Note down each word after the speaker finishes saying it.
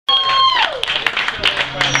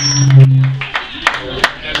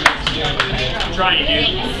Try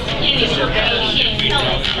again.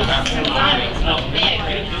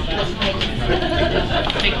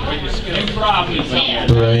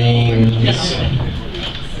 Brains.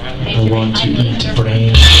 I want to eat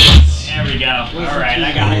brains. There we go. Alright,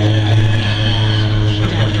 I got it.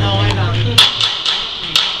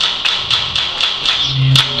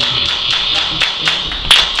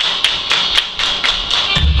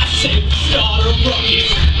 I say we start a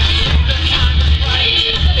ruckus.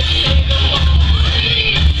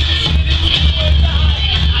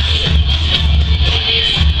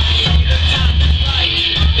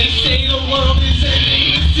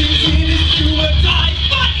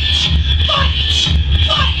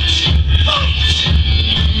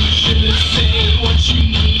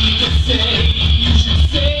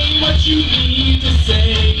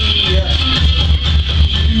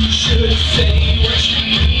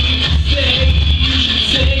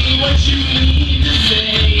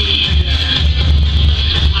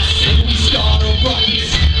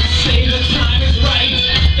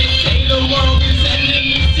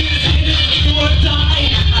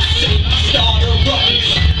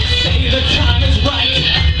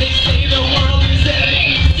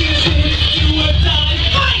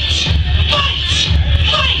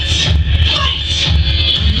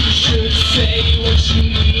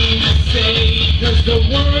 The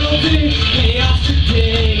world is chaos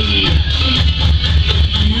today.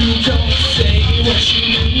 You don't say what you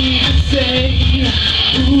need to say.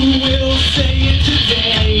 Who will say it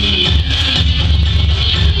today?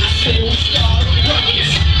 I say we start a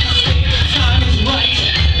ruckus. I say the time is right.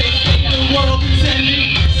 They say the world is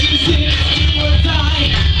ending. Season is do or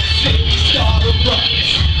die. I say we start a ruckus.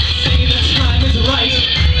 I say the time is right.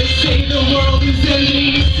 They say the world is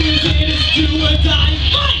ending. Season is do or die.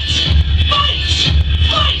 Fight!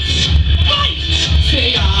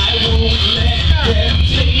 Say I won't let them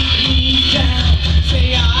take me down.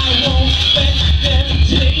 Say I won't let them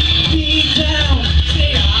take me down.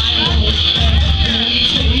 Say I won't let them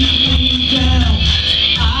take me down.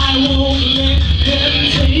 I won't let them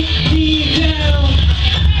take me down.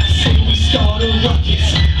 I say we start a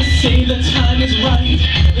ruckus. I say the time is right.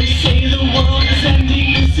 They say the world is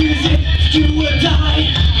ending. This is it, do or die.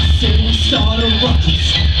 I say we start a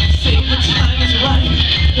ruckus. I say the time is right.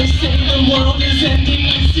 They say the world is ending.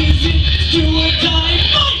 This is it, do or die.